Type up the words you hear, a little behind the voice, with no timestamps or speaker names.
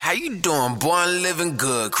How you doing, boy? I'm living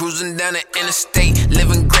good. Cruising down the interstate,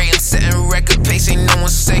 living great and setting record pace, ain't no one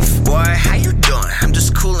safe. Boy, how you doing? I'm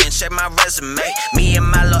just coolin', check my resume. Me and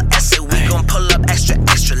my little essay, we gon' pull up extra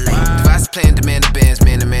late. Device playing demand the bands,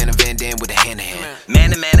 man to man, a Van Dam with a hand to hand. Man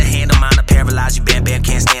to man, a hand on mine, a paralyze you, bam,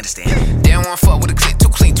 can't stand to stand. They don't wanna fuck with a clip, too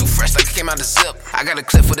clean, too fresh, like it came out the zip. I got a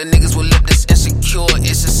clip for the niggas with lip that's insecure,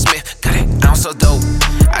 it's a Smith. Got it, I'm so dope,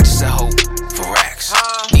 I just said hope for racks.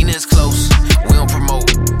 Nina is close, we don't promote,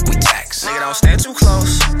 we tax. Nigga, don't stand too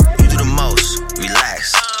close, you do the most,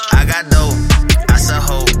 relax. I got dope, I sell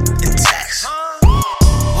hope and tax.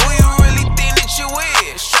 Who you really think that you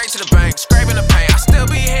is? Straight to the bank, scraping the paint, I still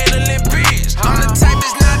be handling beers. I'm the type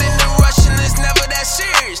that's not in the rush and it's never that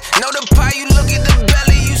serious. Know the pie, you look at the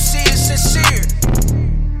belly, you see it's sincere.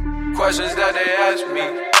 Questions that they ask me,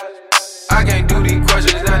 I can't do these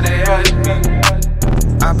questions that they ask me.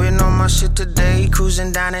 I been on my shit today,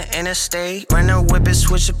 cruising down the interstate. Run a whip and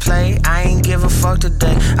switch a play, I ain't give a fuck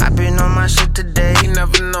today. I been on my shit today. You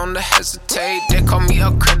never known to hesitate, they call me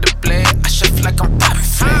up credible. I shift like I'm poppin'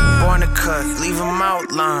 flame. Born to cut, leave 'em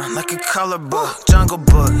outline like a color book, jungle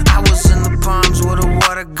book. I was in the palms with a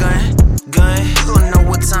water gun. You gon' know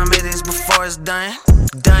what time it is before it's done.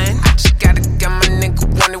 I just gotta get my nigga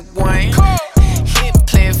 1-1. He ain't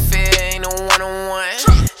playin' fair, ain't no one-on-one.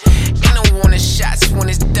 Ain't no warning shots, when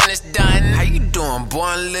it's done, it's done. How you doing, boy?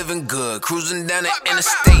 I'm living good. Cruising down the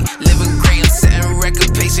interstate, living great and setting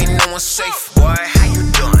record pace, ain't no one safe. Boy, how you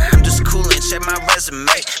doing? I'm just coolin', check my resume.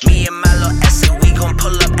 Me and my little essay, we gon'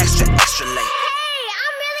 pull up extra late.